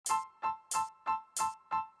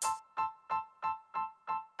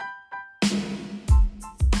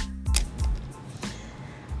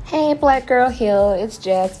Hey, Black Girl Hill, it's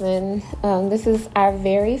Jasmine. This is our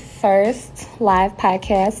very first live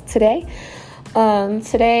podcast today.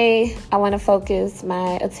 Today, I want to focus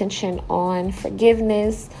my attention on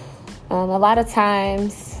forgiveness. A lot of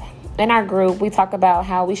times in our group, we talk about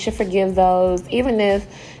how we should forgive those, even if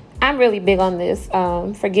I'm really big on this,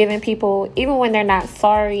 forgiving people, even when they're not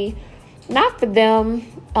sorry, not for them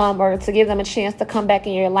or to give them a chance to come back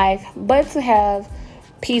in your life, but to have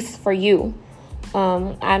peace for you.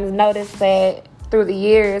 I've noticed that through the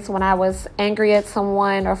years when I was angry at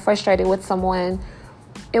someone or frustrated with someone,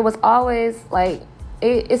 it was always like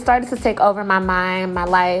it started to take over my mind, my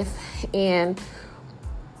life, and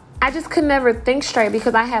I just could never think straight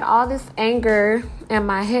because I had all this anger in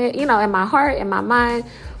my head, in my heart, in my mind,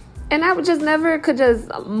 and I just never could just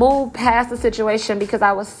move past the situation because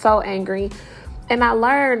I was so angry. And I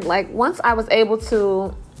learned, once I was able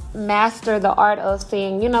to master the art of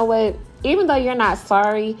saying, you know what, even though you're not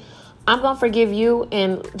sorry, I'm going to forgive you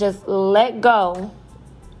and just let go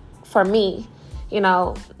for me,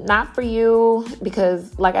 not for you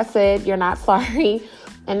because, like I said, you're not sorry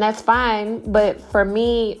and that's fine. But for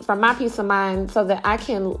me, for my peace of mind, so that I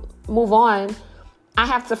can move on, I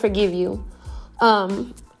have to forgive you.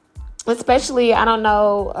 Especially, I don't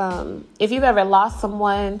know if you've ever lost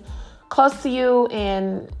someone close to you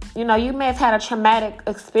and you may have had a traumatic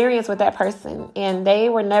experience with that person and they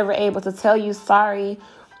were never able to tell you sorry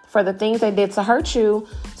for the things they did to hurt you.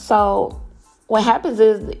 So what happens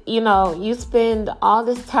is, you spend all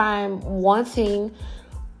this time wanting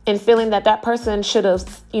and feeling that person should have,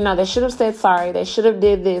 they should have said sorry. They should have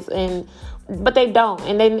did this, but they don't.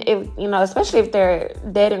 And then if, especially if they're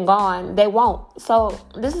dead and gone, they won't. So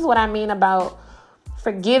this is what I mean about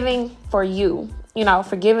forgiving for you,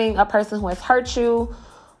 forgiving a person who has hurt you.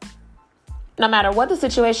 No matter what the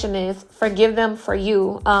situation is, forgive them for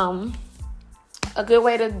you. A good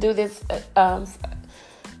way to do this,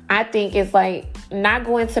 I think, is not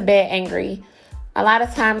going to bed angry. A lot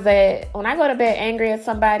of times when I go to bed angry at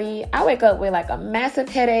somebody, I wake up with a massive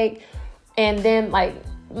headache, and then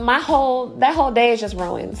that whole day is just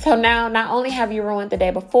ruined. So now not only have you ruined the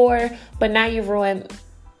day before, but now you've ruined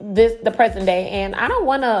the present day. And I don't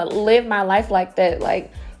want to live my life like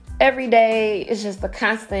that. Every day is just a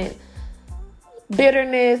constant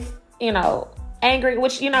bitterness, angry,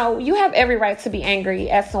 which, you have every right to be angry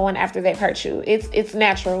at someone after they've hurt you. It's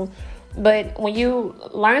natural. But when you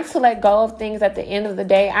learn to let go of things at the end of the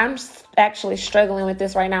day, I'm actually struggling with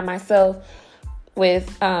this right now myself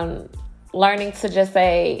with learning to just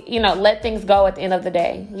say, let things go at the end of the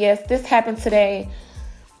day. Yes, this happened today.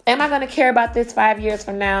 Am I going to care about this 5 years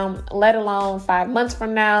from now, let alone 5 months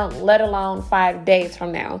from now, let alone 5 days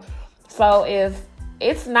from now? So if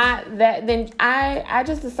it's not that, then I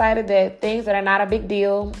just decided that things that are not a big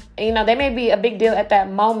deal, they may be a big deal at that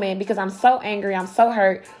moment because I'm so angry, I'm so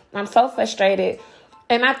hurt, I'm so frustrated,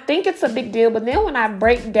 and I think it's a big deal. But then when I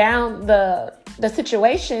break down the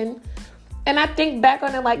situation and I think back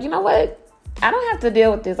on it, you know what? I don't have to deal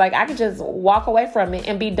with this. I can just walk away from it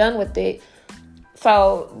and be done with it.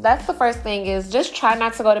 So that's the first thing, is just try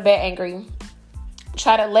not to go to bed angry.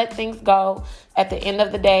 Try to let things go at the end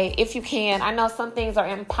of the day if you can. I know some things are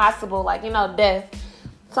impossible, death.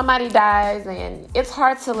 Somebody dies and it's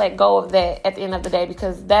hard to let go of that at the end of the day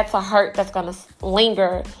because that's a hurt that's going to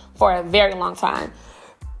linger for a very long time.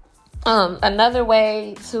 Another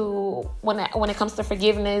way to, when it comes to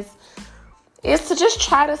forgiveness, is to just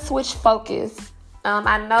try to switch focus.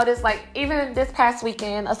 I noticed even this past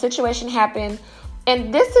weekend, a situation happened,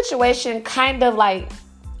 and this situation kind of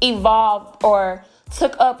evolved or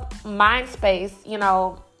took up mind space,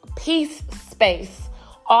 peace space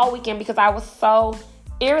all weekend because I was so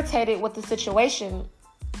irritated with the situation.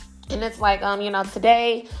 And it's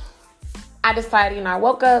today I decided, I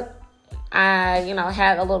woke up, I,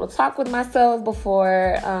 had a little talk with myself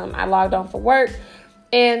before I logged on for work,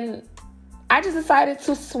 and I just decided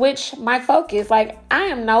to switch my focus. I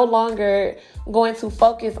am no longer going to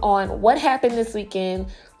focus on what happened this weekend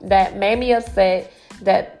that made me upset,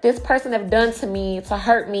 that this person have done to me to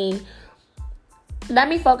hurt me. Let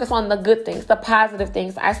me focus on the good things, the positive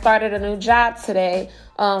things. I started a new job today.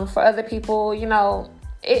 For other people,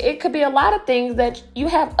 it could be a lot of things that you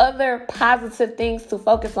have other positive things to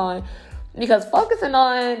focus on. Because focusing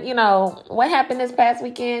on, what happened this past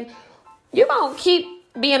weekend, you're going to keep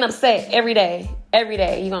being upset every day. You're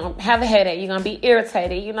going to have a headache. You're going to be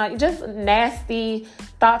irritated. Just nasty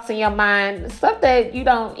thoughts in your mind. Stuff that you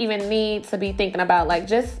don't even need to be thinking about.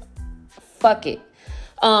 Just fuck it.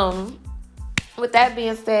 With that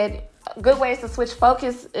being said, good ways to switch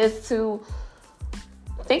focus is to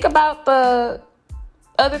think about the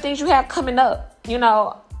other things you have coming up.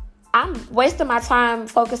 I'm wasting my time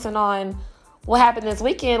focusing on what happened this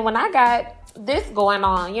weekend when I got this going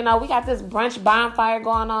on. You know, we got this brunch bonfire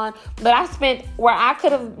going on, but I spent where I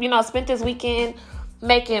could have, spent this weekend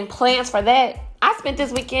making plans for that. I spent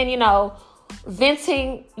this weekend,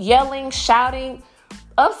 venting, yelling, shouting,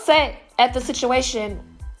 upset at the situation.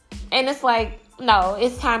 And it's like, no,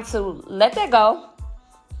 it's time to let that go.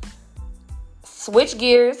 Switch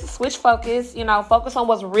gears, switch focus, focus on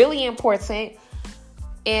what's really important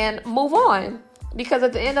and move on. Because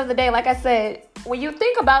at the end of the day, like I said, when you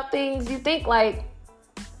think about things, you think like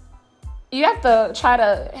you have to try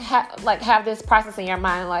to have this process in your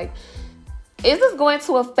mind. Like, is this going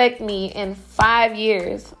to affect me in 5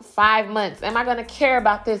 years, 5 months? Am I going to care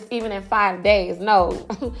about this even in 5 days? No.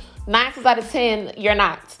 9 times out of 10, you're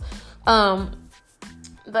not. So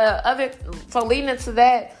leading into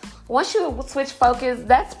that, once you switch focus,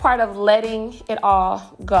 that's part of letting it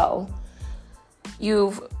all go.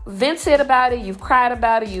 You've vented about it, you've cried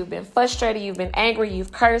about it, you've been frustrated, you've been angry,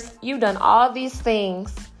 you've cursed, you've done all these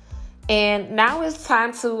things. And now it's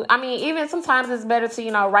time to, even sometimes it's better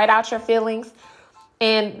to, write out your feelings.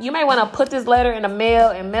 And you may want to put this letter in the mail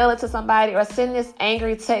and mail it to somebody or send this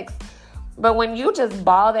angry text. But when you just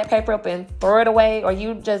ball that paper up and throw it away, or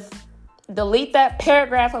you just delete that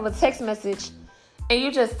paragraph of a text message and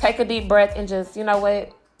you just take a deep breath and just,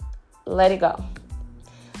 let it go.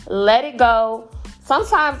 Let it go.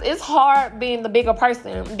 Sometimes it's hard being the bigger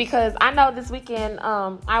person, because I know this weekend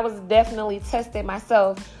I was definitely tested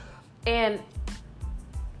myself, and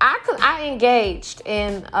I engaged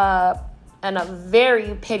in a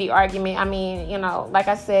very petty argument. Like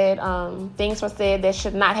I said, things were said that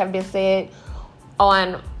should not have been said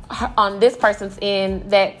on this person's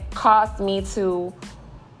end that caused me to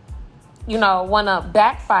want to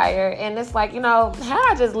backfire. And it's like, how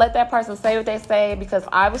I just let that person say what they say, because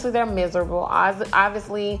obviously they're miserable.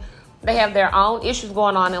 Obviously they have their own issues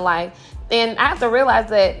going on in life. And I have to realize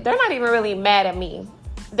that they're not even really mad at me.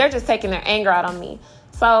 They're just taking their anger out on me.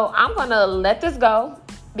 So I'm going to let this go,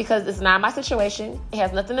 because it's not my situation. It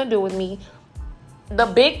has nothing to do with me. The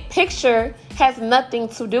big picture has nothing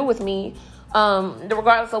to do with me.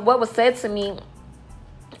 Regardless of what was said to me,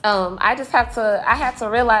 I had to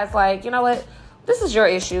realize, like, you know what? This is your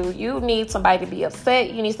issue. You need somebody to be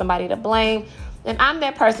upset. You need somebody to blame. And I'm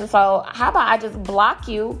that person. So how about I just block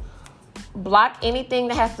you, block anything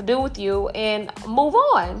that has to do with you, and move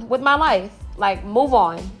on with my life. Like, move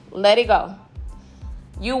on. Let it go.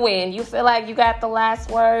 You win. You feel like you got the last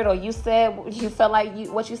word, or you feel like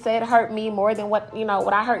what you said hurt me more than what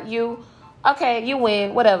I hurt you. Okay, you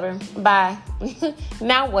win. Whatever. Bye.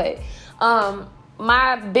 Now what?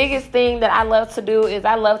 My biggest thing that I love to do is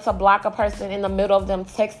I love to block a person in the middle of them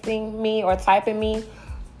texting me or typing me,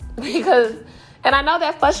 and I know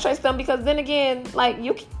that frustrates them, because then again, like,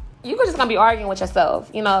 you're just gonna be arguing with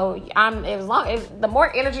yourself. The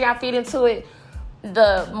more energy I feed into it,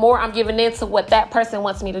 the more I'm giving in to what that person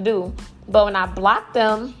wants me to do. But when I block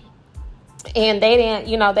them and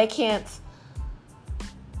they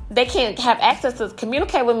can't have access to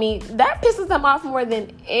communicate with me, that pisses them off more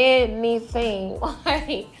than anything.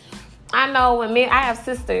 Like, I know I have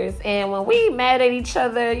sisters, and when we mad at each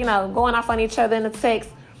other, going off on each other in the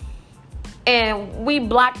text, and we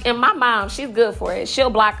block, and my mom, she's good for it. She'll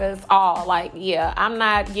block us all. Like, yeah, I'm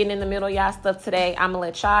not getting in the middle of y'all stuff today. I'm gonna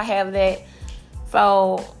let y'all have that.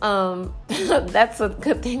 So that's a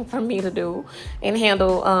good thing for me to do, and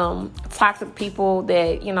handle toxic people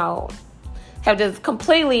that, have just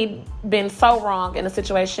completely been so wrong in a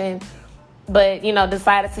situation, but,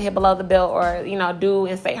 decided to hit below the belt, or, do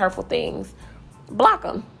and say hurtful things. Block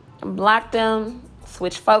them,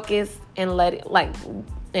 switch focus, and let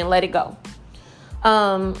it go.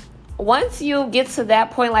 Once you get to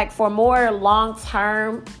that point, like, for more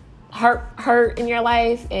long-term hurt in your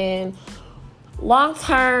life, and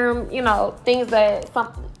long-term, things that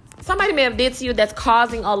somebody may have did to you that's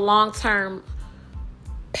causing a long-term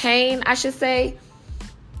pain, I should say,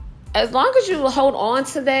 as long as you hold on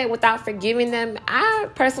to that without forgiving them, I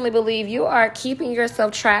personally believe you are keeping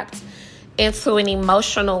yourself trapped into an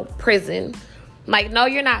emotional prison. Like, no,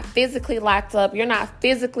 you're not physically locked up. You're not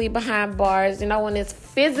physically behind bars. No one is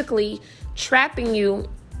physically trapping you,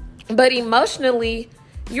 but emotionally,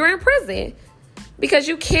 you're in prison, because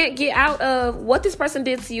you can't get out of what this person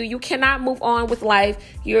did to you. You cannot move on with life.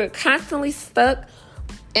 You're constantly stuck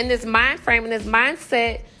in this mind frame, in this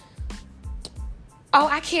mindset. Oh,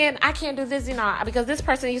 I can't do this, because this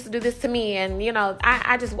person used to do this to me, and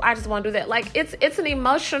I just want to do that. Like, it's an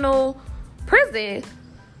emotional prison,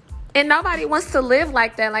 and nobody wants to live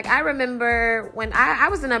like that. Like, I remember when I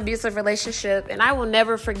was in an abusive relationship, and I will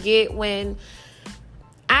never forget when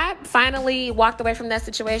I finally walked away from that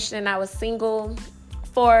situation, and I was single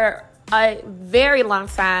for a very long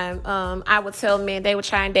time. I would tell men, they would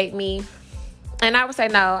try and date me, and I would say,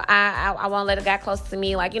 no, I won't let a guy close to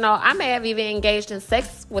me. Like, I may have even engaged in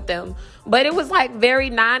sex with them, but it was like very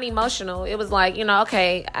non-emotional. It was like,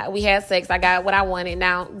 okay, we had sex. I got what I wanted.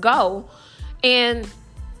 Now go. And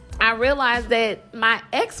I realized that my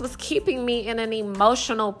ex was keeping me in an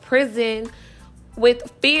emotional prison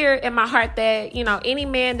with fear in my heart that, any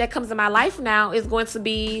man that comes in my life now is going to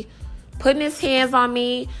be putting his hands on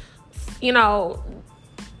me,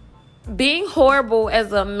 being horrible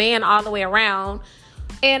as a man all the way around.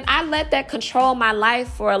 And I let that control my life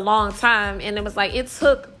for a long time. And it was like, it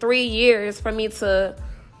took 3 years for me to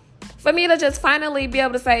just finally be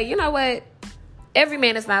able to say, you know what? Every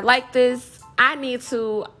man is not like this.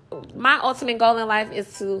 My ultimate goal in life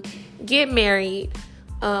is to get married,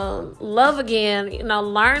 love again,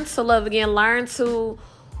 learn to love again, learn to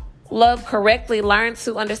love correctly, learn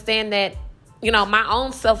to understand that, my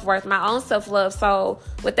own self-worth, my own self-love. So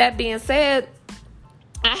with that being said,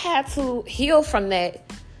 I had to heal from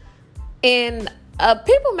that. And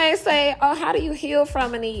people may say, oh, how do you heal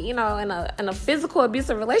from in a physical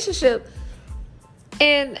abusive relationship?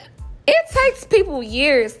 And it takes people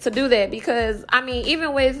years to do that, because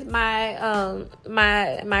even with my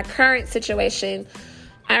my current situation,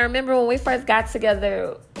 I remember when we first got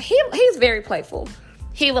together, he's very playful.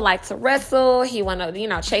 He would like to wrestle. He want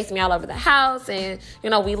to, chase me all over the house, and,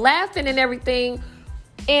 we laughing and everything.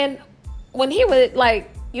 And when he would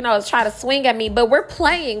try to swing at me, but we're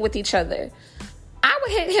playing with each other, I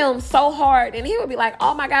would hit him so hard, and he would be like,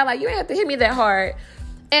 oh my God, you ain't have to hit me that hard.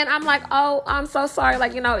 And I'm like, oh, I'm so sorry.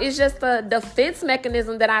 It's just a defense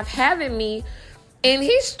mechanism that I've had in me. And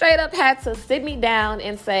he straight up had to sit me down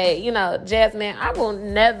and say, Jasmine, I will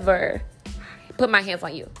never put my hands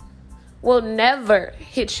on you. Will never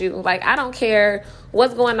hit you. I don't care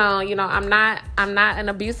what's going on. I'm not an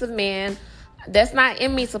abusive man. That's not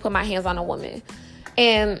in me to put my hands on a woman.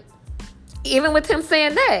 And even with him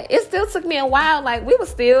saying that, it still took me a while. We would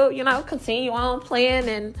still, continue on playing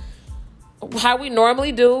and how we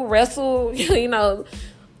normally do, wrestle,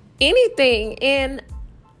 anything. And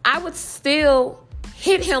I would still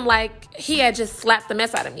hit him like he had just slapped the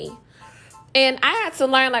mess out of me. And I had to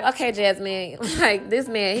learn, okay, Jasmine, this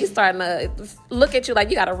man, he's starting to look at you like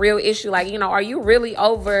you got a real issue. Are you really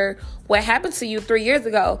over what happened to you 3 years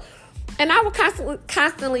ago? And I would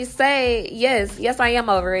constantly say, yes, I am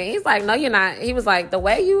over it. He's like, no, you're not. He was like, the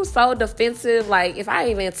way you so defensive, if I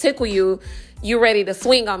even tickle you, you ready to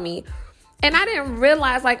swing on me. And I didn't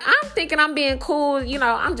realize, I'm thinking I'm being cool,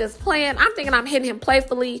 I'm just playing. I'm thinking I'm hitting him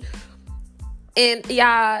playfully. And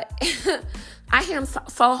y'all, I hit him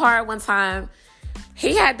so hard one time,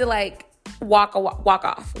 he had to walk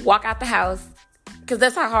out the house, because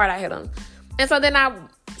that's how hard I hit him. And so then I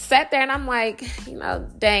sat there and I'm like,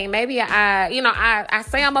 dang, maybe I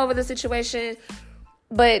say I'm over the situation,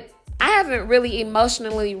 but I haven't really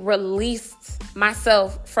emotionally released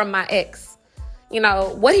myself from my ex.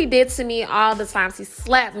 What he did to me all the times, he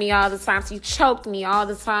slapped me all the times, he choked me all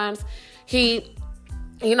the times, he,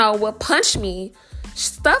 would punch me,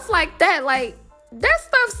 stuff like that. That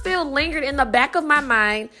stuff still lingered in the back of my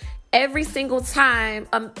mind every single time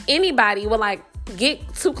anybody would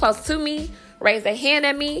get too close to me, raise a hand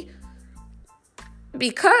at me,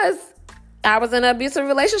 because I was in an abusive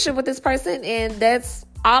relationship with this person, and that's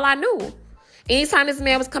all I knew. Anytime this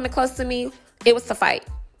man was coming close to me, it was to fight.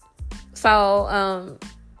 So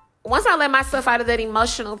once I let myself out of that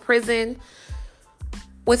emotional prison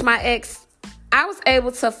with my ex, I was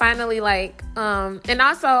able to finally and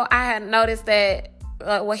also I had noticed that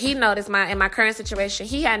he noticed in my current situation,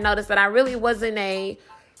 he had noticed that I really wasn't a,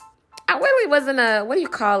 what do you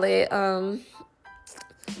call it? I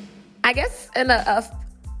guess how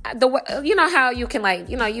you can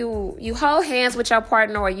you hold hands with your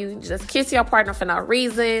partner, or you just kiss your partner for no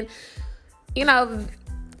reason.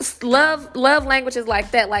 Love languages like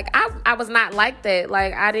that. I was not like that.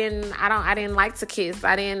 I didn't like to kiss.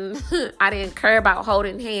 I didn't care about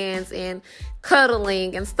holding hands and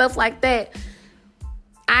cuddling and stuff like that.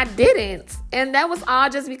 I didn't. And that was all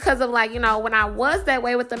just because of when I was that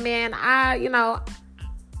way with the man,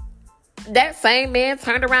 that same man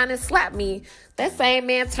turned around and slapped me. That same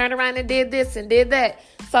man turned around and did this and did that.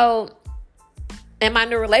 So in my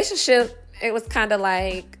new relationship, it was kind of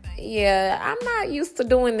yeah, I'm not used to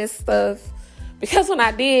doing this stuff, because when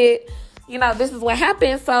I did, this is what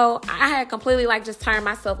happened. So I had completely just turned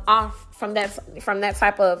myself off from that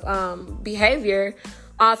type of behavior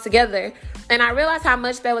altogether. And I realized how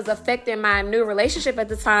much that was affecting my new relationship at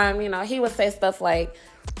the time. He would say stuff like,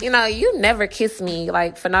 you never kiss me,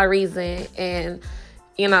 like, for no reason. And,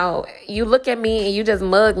 you look at me and you just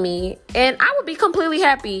mug me. And I would be completely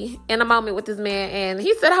happy in a moment with this man. And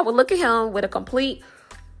he said I would look at him with a complete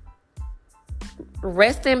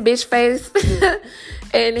resting bitch face.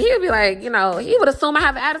 And he would be like, he would assume I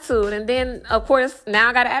have an attitude. And then, of course, now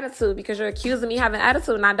I got an attitude because you're accusing me having an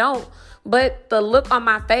attitude and I don't. But the look on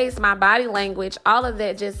my face, my body language, all of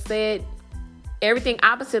that just said everything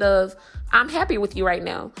opposite of, I'm happy with you right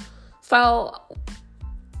now. So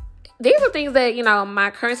these are things that,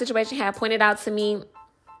 my current situation had pointed out to me.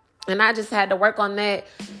 And I just had to work on that.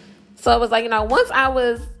 So it was like, once I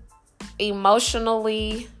was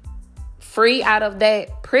emotionally free out of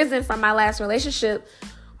that prison from my last relationship,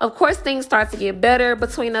 of course, things start to get better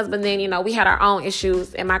between us. But then, we had our own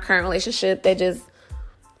issues in my current relationship that just,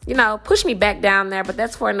 pushed me back down there. But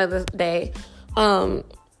that's for another day. When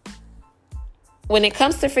it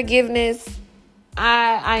comes to forgiveness,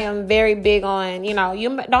 I am very big on, you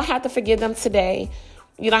don't have to forgive them today.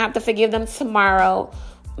 You don't have to forgive them tomorrow.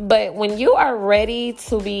 But when you are ready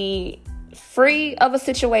to be free of a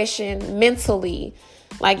situation mentally,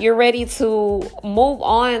 like you're ready to move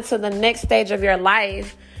on to the next stage of your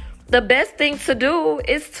life, the best thing to do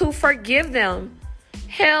is to forgive them.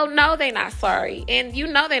 Hell no, they're not sorry. And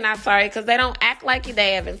they're not sorry because they don't act like it.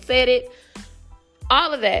 They haven't said it.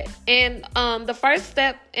 All of that. And the first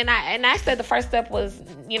step, and I said the first step was,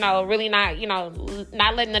 really not,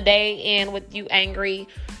 not letting the day end with you angry.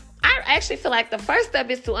 I actually feel like the first step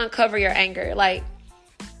is to uncover your anger. Like,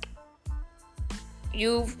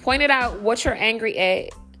 you've pointed out what you're angry at,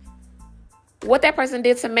 what that person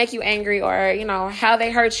did to make you angry, or, how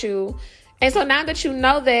they hurt you. And so now that you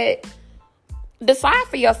know that, decide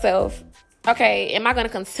for yourself, okay, am I going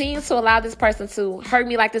to continue to allow this person to hurt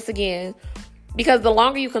me like this again? Because the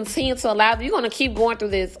longer you continue to allow, you're going to keep going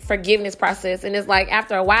through this forgiveness process. And it's like,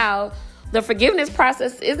 after a while, the forgiveness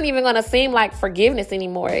process isn't even going to seem like forgiveness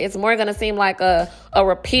anymore. It's more going to seem like a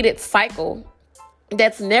repeated cycle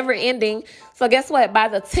that's never ending. So guess what? By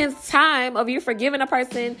the 10th time of you forgiving a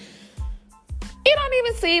person, it don't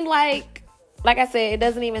even seem like I said, it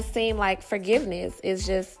doesn't even seem like forgiveness. It's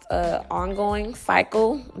just an ongoing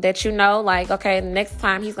cycle that like, okay, next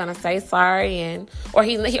time he's gonna say sorry,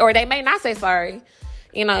 or they may not say sorry.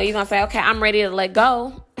 You're gonna say, okay, I'm ready to let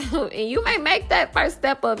go, and you may make that first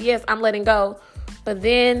step of, yes, I'm letting go, but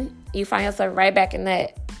then you find yourself right back in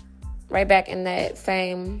that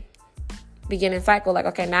same beginning cycle. Like,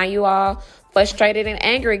 okay, now you all frustrated and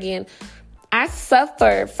angry again. I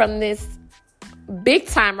suffer from this big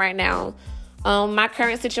time right now. My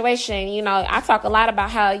current situation, I talk a lot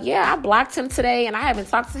about how, I blocked him today and I haven't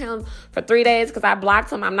talked to him for 3 days because I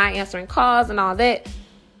blocked him. I'm not answering calls and all that.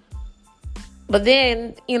 But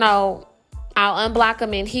then, I'll unblock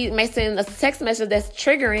him and he may send a text message that's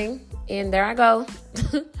triggering, and there I go.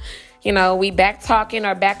 We back talking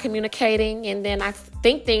or back communicating, and then I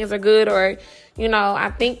think things are good, or,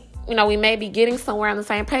 I think, we may be getting somewhere on the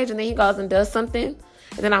same page, and then he goes and does something.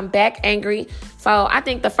 And then I'm back angry. So I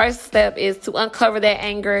think the first step is to uncover that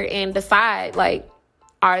anger and decide, like,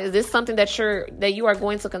 is this something that you are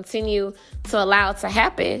going to continue to allow to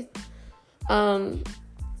happen?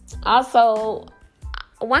 Also,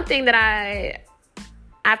 one thing that I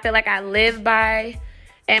feel like I live by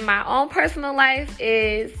in my own personal life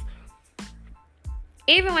is,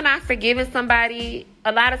 even when I've forgiven somebody,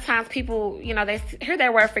 a lot of times people, they hear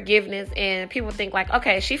that word forgiveness and people think like,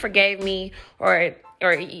 okay, she forgave me, or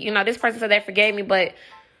this person said they forgave me, but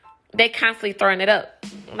they constantly throwing it up.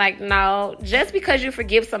 Like, no, just because you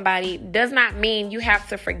forgive somebody does not mean you have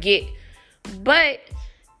to forget. But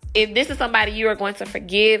if this is somebody you are going to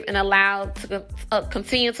forgive and allow to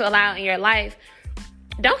continue to allow in your life,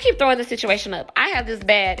 don't keep throwing the situation up. I have this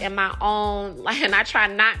bad in my own, and I try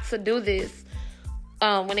not to do this.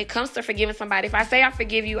 When it comes to forgiving somebody, if I say I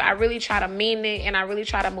forgive you, I really try to mean it, and I really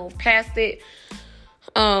try to move past it.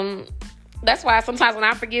 That's why sometimes when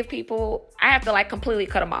I forgive people, I have to completely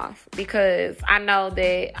cut them off, because I know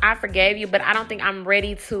that I forgave you, but I don't think I'm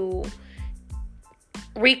ready to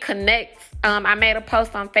reconnect. I made a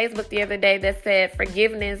post on Facebook the other day that said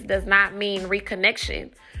forgiveness does not mean reconnection.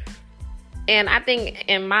 And I think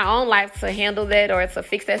in my own life, to handle that or to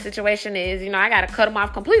fix that situation is, I got to cut them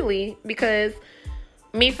off completely, because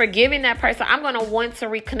me forgiving that person, I'm going to want to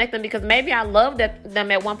reconnect them, because maybe I loved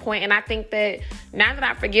them at one point, and I think that now that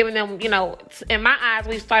I've forgiven them, in my eyes,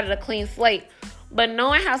 we've started a clean slate. But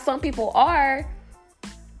knowing how some people are,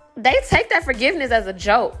 they take that forgiveness as a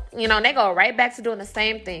joke. They go right back to doing the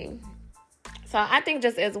same thing. So I think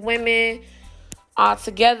just as women all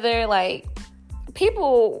together,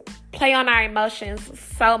 people play on our emotions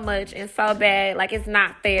so much and so bad. Like, it's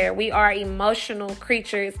not fair. We are emotional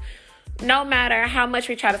creatures. No matter how much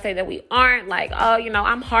we try to say that we aren't, like, oh,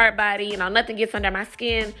 I'm hard body, nothing gets under my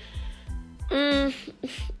skin.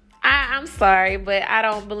 I'm sorry, but I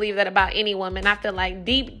don't believe that about any woman. I feel like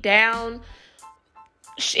deep down,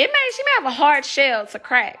 she may have a hard shell to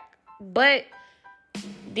crack, but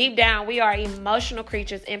deep down, we are emotional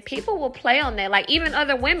creatures, and people will play on that. Like, even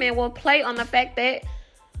other women will play on the fact that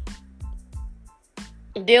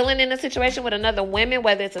dealing in a situation with another woman,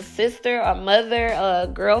 whether it's a sister, a mother, a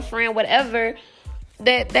girlfriend, whatever,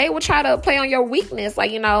 that they will try to play on your weakness.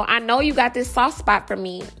 Like, I know you got this soft spot for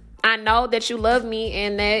me. I know that you love me,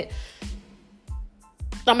 and that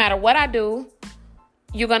no matter what I do,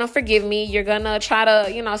 you're going to forgive me. You're going to try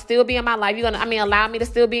to, still be in my life. You're going to, allow me to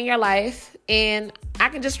still be in your life. And I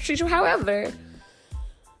can just treat you however.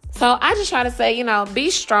 So I just try to say, be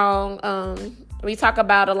strong. We talk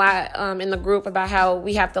about a lot in the group about how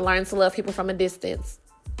we have to learn to love people from a distance.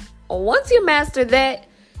 Once you master that,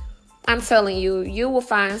 I'm telling you, you will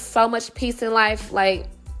find so much peace in life. Like,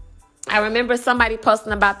 I remember somebody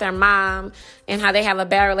posting about their mom and how they have a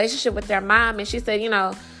bad relationship with their mom. And she said,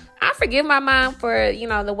 I forgive my mom for,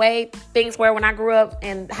 the way things were when I grew up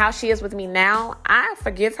and how she is with me now. I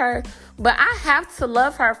forgive her, but I have to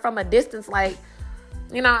love her from a distance. Like,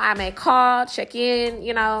 I may call, check in,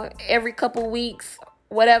 every couple weeks,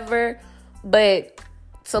 whatever. But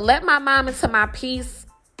to let my mom into my peace,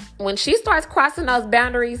 when she starts crossing those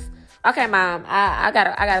boundaries, okay, Mom, I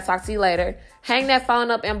gotta talk to you later. Hang that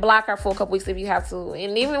phone up and block her for a couple weeks if you have to.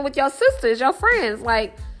 And even with your sisters, your friends,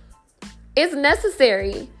 like, it's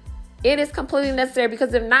necessary. It is completely necessary,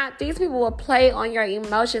 because if not, these people will play on your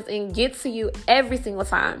emotions and get to you every single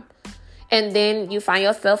time. And then you find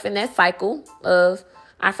yourself in that cycle of,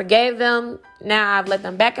 I forgave them, now I've let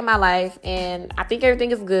them back in my life, and I think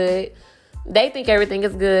everything is good. They think everything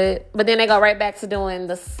is good, but then they go right back to doing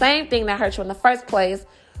the same thing that hurt you in the first place.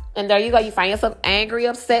 And there you go. You find yourself angry,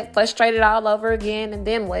 upset, frustrated all over again. And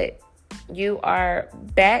then what? You are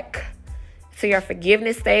back to your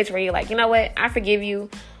forgiveness stage where you're like, you know what? I forgive you.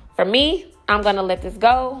 For me, I'm going to let this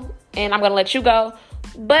go, and I'm going to let you go.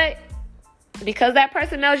 But because that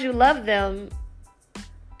person knows you love them,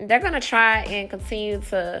 they're going to try and continue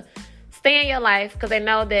to stay in your life, because they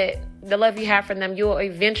know that the love you have for them, you will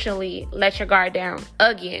eventually let your guard down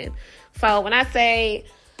again. So when I say,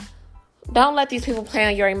 don't let these people play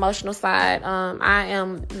on your emotional side, I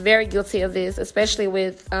am very guilty of this, especially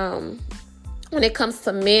with when it comes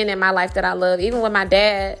to men in my life that I love. Even with my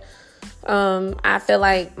dad, I feel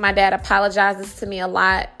like my dad apologizes to me a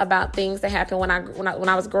lot about things that happened when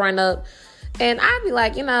I was growing up, and I'd be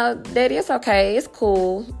like, Daddy, it's okay, it's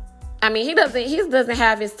cool. I mean, he doesn't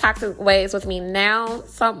have his toxic ways with me now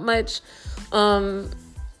so much, and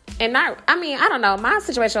I don't know. My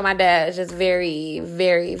situation with my dad is just very,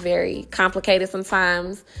 very, very complicated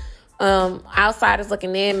sometimes. Outsiders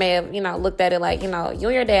looking in may have, looked at it like, you and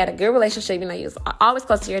your dad, a good relationship, you was always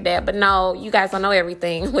close to your dad. But no, you guys don't know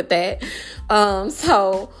everything with that.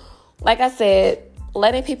 So, like I said,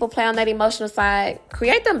 letting people play on that emotional side,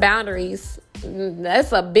 create them boundaries.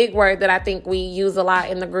 That's a big word that I think we use a lot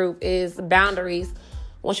in the group, is boundaries.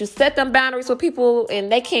 Once you set them boundaries with people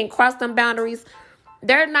and they can't cross them boundaries,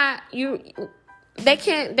 they're not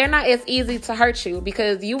as easy to hurt you,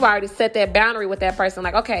 because you've already set that boundary with that person.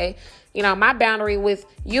 Like, okay, my boundary with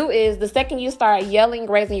you is the second you start yelling,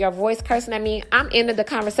 raising your voice, cursing at me, I'm ending the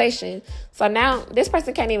conversation. So now this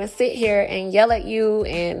person can't even sit here and yell at you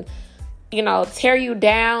and, tear you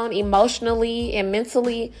down emotionally and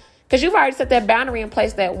mentally, because you've already set that boundary in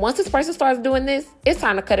place that once this person starts doing this, it's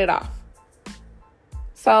time to cut it off.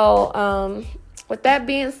 So, with that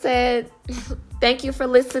being said, thank you for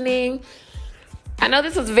listening. I know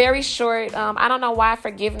this was very short. I don't know why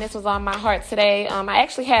forgiveness was on my heart today. I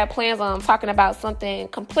actually had plans on talking about something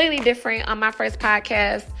completely different on my first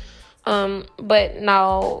podcast. But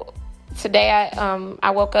no, today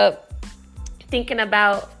I woke up thinking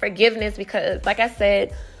about forgiveness, because, like I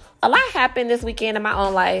said, a lot happened this weekend in my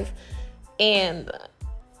own life. And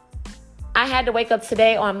I had to wake up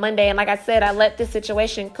today on Monday, and like I said, I let this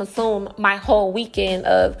situation consume my whole weekend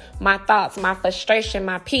of my thoughts, my frustration,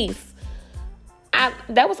 my peace.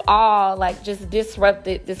 That was all just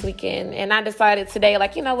disrupted this weekend, and I decided today,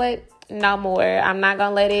 you know what? No more. I'm not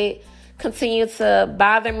gonna let it continue to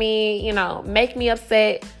bother me, make me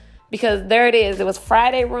upset, because there it is. It was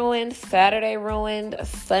Friday ruined, Saturday ruined,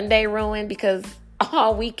 Sunday ruined, because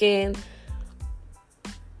all weekend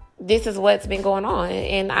this is what's been going on,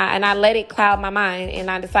 and I let it cloud my mind,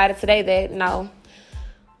 and I decided today that no,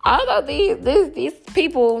 Although these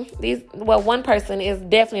people, one person is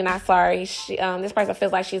definitely not sorry. This person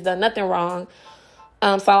feels like she's done nothing wrong.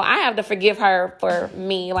 So I have to forgive her for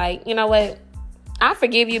me. Like, you know what? I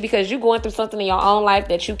forgive you because you're going through something in your own life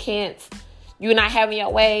that you're not having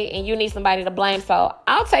your way, and you need somebody to blame. So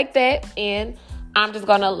I'll take that, and I'm just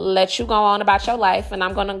going to let you go on about your life, and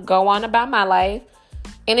I'm going to go on about my life.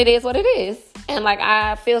 And it is what it is. And like,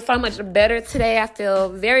 I feel so much better today. I feel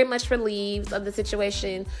very much relieved of the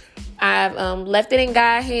situation. I've left it in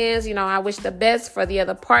God's hands. You know, I wish the best for the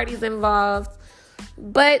other parties involved.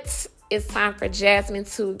 But it's time for Jasmine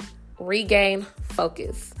to regain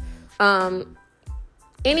focus.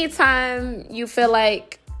 Anytime you feel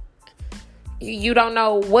like you don't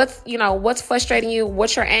know what's frustrating you,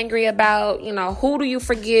 what you're angry about, who do you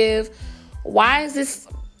forgive? Why is this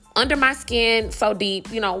under my skin so deep?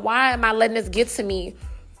 Why am I letting this get to me?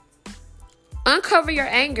 Uncover your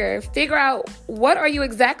anger. Figure out, what are you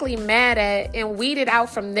exactly mad at, and weed it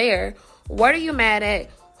out from there. What are you mad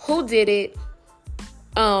at? Who did it?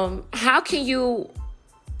 How can you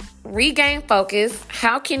regain focus?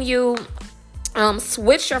 How can you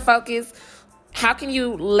switch your focus? How can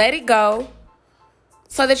you let it go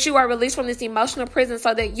so that you are released from this emotional prison,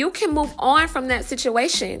 so that you can move on from that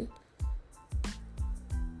situation?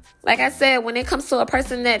 Like I said, when it comes to a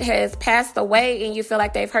person that has passed away and you feel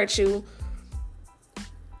like they've hurt you,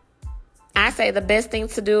 I say the best thing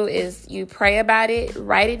to do is you pray about it,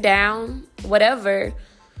 write it down, whatever,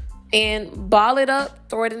 and ball it up,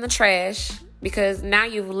 throw it in the trash, because now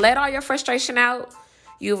you've let all your frustration out.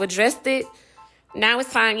 You've addressed it. Now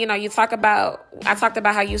it's time, I talked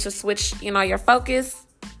about how you should switch, your focus.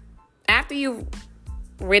 After you've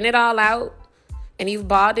written it all out and you've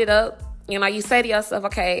balled it up, you say to yourself,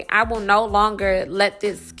 okay, I will no longer let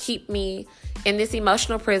this keep me in this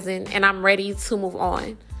emotional prison, and I'm ready to move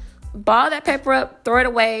on. Ball that paper up, throw it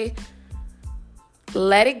away,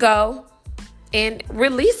 let it go, and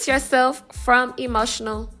release yourself from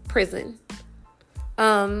emotional prison.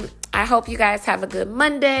 I hope you guys have a good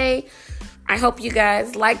Monday. I hope you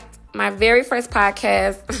guys liked my very first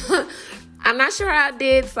podcast. I'm not sure how I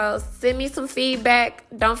did, so send me some feedback.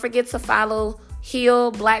 Don't forget to follow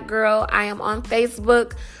Heal Black Girl. I am on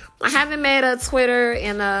Facebook. I haven't made a Twitter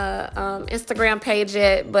and a Instagram page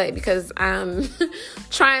yet, but because I'm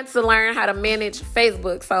trying to learn how to manage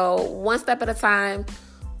Facebook, so one step at a time.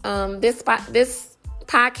 This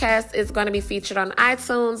podcast is going to be featured on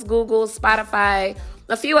iTunes, Google, Spotify,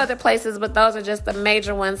 a few other places, but those are just the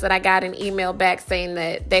major ones that I got an email back saying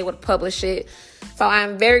that they would publish it. So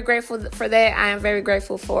I'm very grateful for that. I am very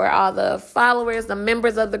grateful for all the followers, the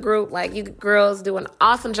members of the group. Like, you girls do an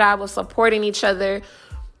awesome job of supporting each other.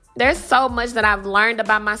 There's so much that I've learned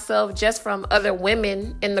about myself just from other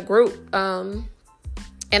women in the group. And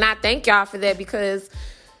I thank y'all for that, because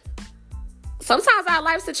sometimes our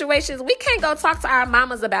life situations, we can't go talk to our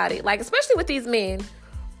mamas about it. Like, especially with these men.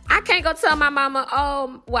 I can't go tell my mama,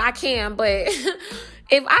 I can, but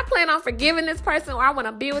if I plan on forgiving this person, or I want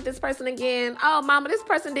to be with this person again, mama, this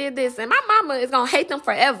person did this, and my mama is going to hate them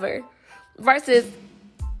forever. Versus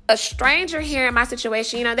a stranger hearing my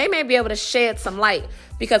situation, they may be able to shed some light.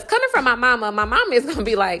 Because coming from my mama is going to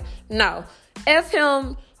be like, no, F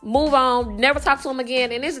him, move on, never talk to him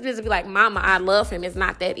again. And this is just be like, mama, I love him. It's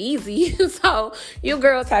not that easy. So you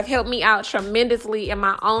girls have helped me out tremendously in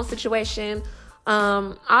my own situation.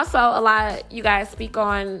 Also, a lot you guys speak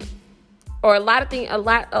on, or let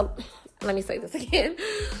me say this again.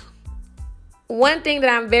 One thing that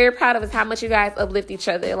I'm very proud of is how much you guys uplift each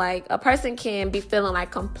other. Like, a person can be feeling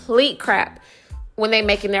like complete crap when they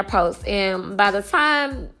making their posts, and by the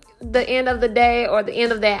time the end of the day or the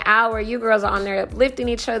end of that hour, you girls are on there uplifting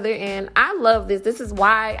each other, and I love this. This is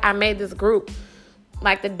why I made this group.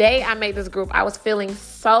 Like, the day I made this group, I was feeling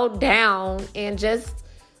so down, and just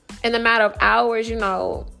in the matter of hours,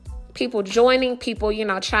 people joining, people,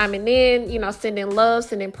 chiming in, sending love,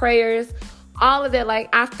 sending prayers, all of that.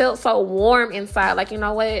 Like, I felt so warm inside. Like, you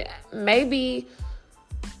know what? Maybe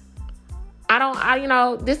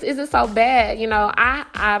this isn't so bad.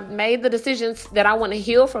 I've made the decisions that I want to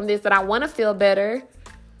heal from this, that I want to feel better.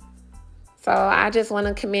 So I just want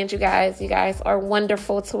to commend you guys. You guys are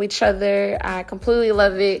wonderful to each other. I completely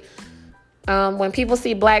love it. When people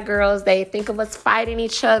see Black girls, they think of us fighting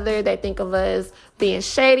each other. They think of us being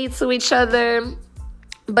shady to each other.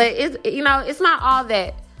 But it's not all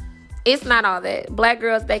that. It's not all that. Black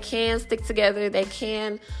girls, they can stick together. They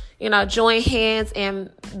can, join hands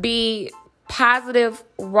and be positive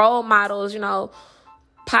role models,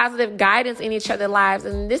 positive guidance in each other's lives.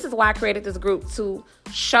 And this is why I created this group, to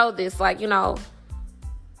show this. Like,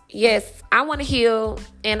 yes, I want to heal,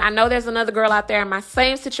 and I know there's another girl out there in my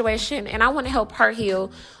same situation, and I want to help her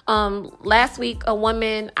heal. Last week, a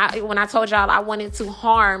woman, when I told y'all I wanted to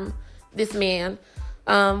harm this man,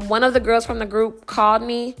 one of the girls from the group called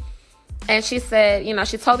me, and she said,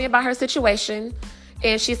 she told me about her situation,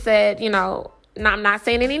 and she said, I'm not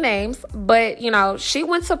saying any names, but, she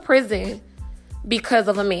went to prison because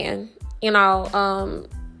of a man.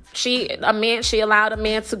 She allowed a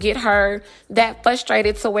man to get her that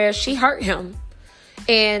frustrated to where she hurt him.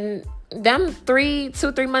 And them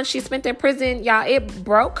 2-3 months she spent in prison, y'all, it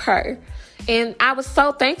broke her. And I was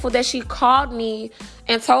so thankful that she called me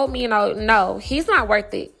and told me, no, he's not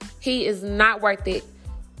worth it. He is not worth it.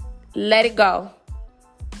 Let it go.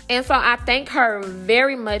 And so I thank her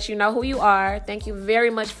very much. You know who you are. Thank you very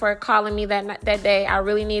much for calling me that day. I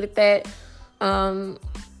really needed that.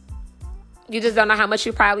 You just don't know how much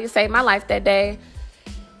you probably saved my life that day.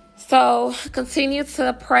 So continue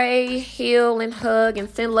to pray, heal, and hug, and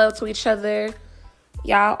send love to each other.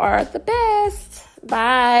 Y'all are the best.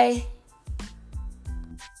 Bye.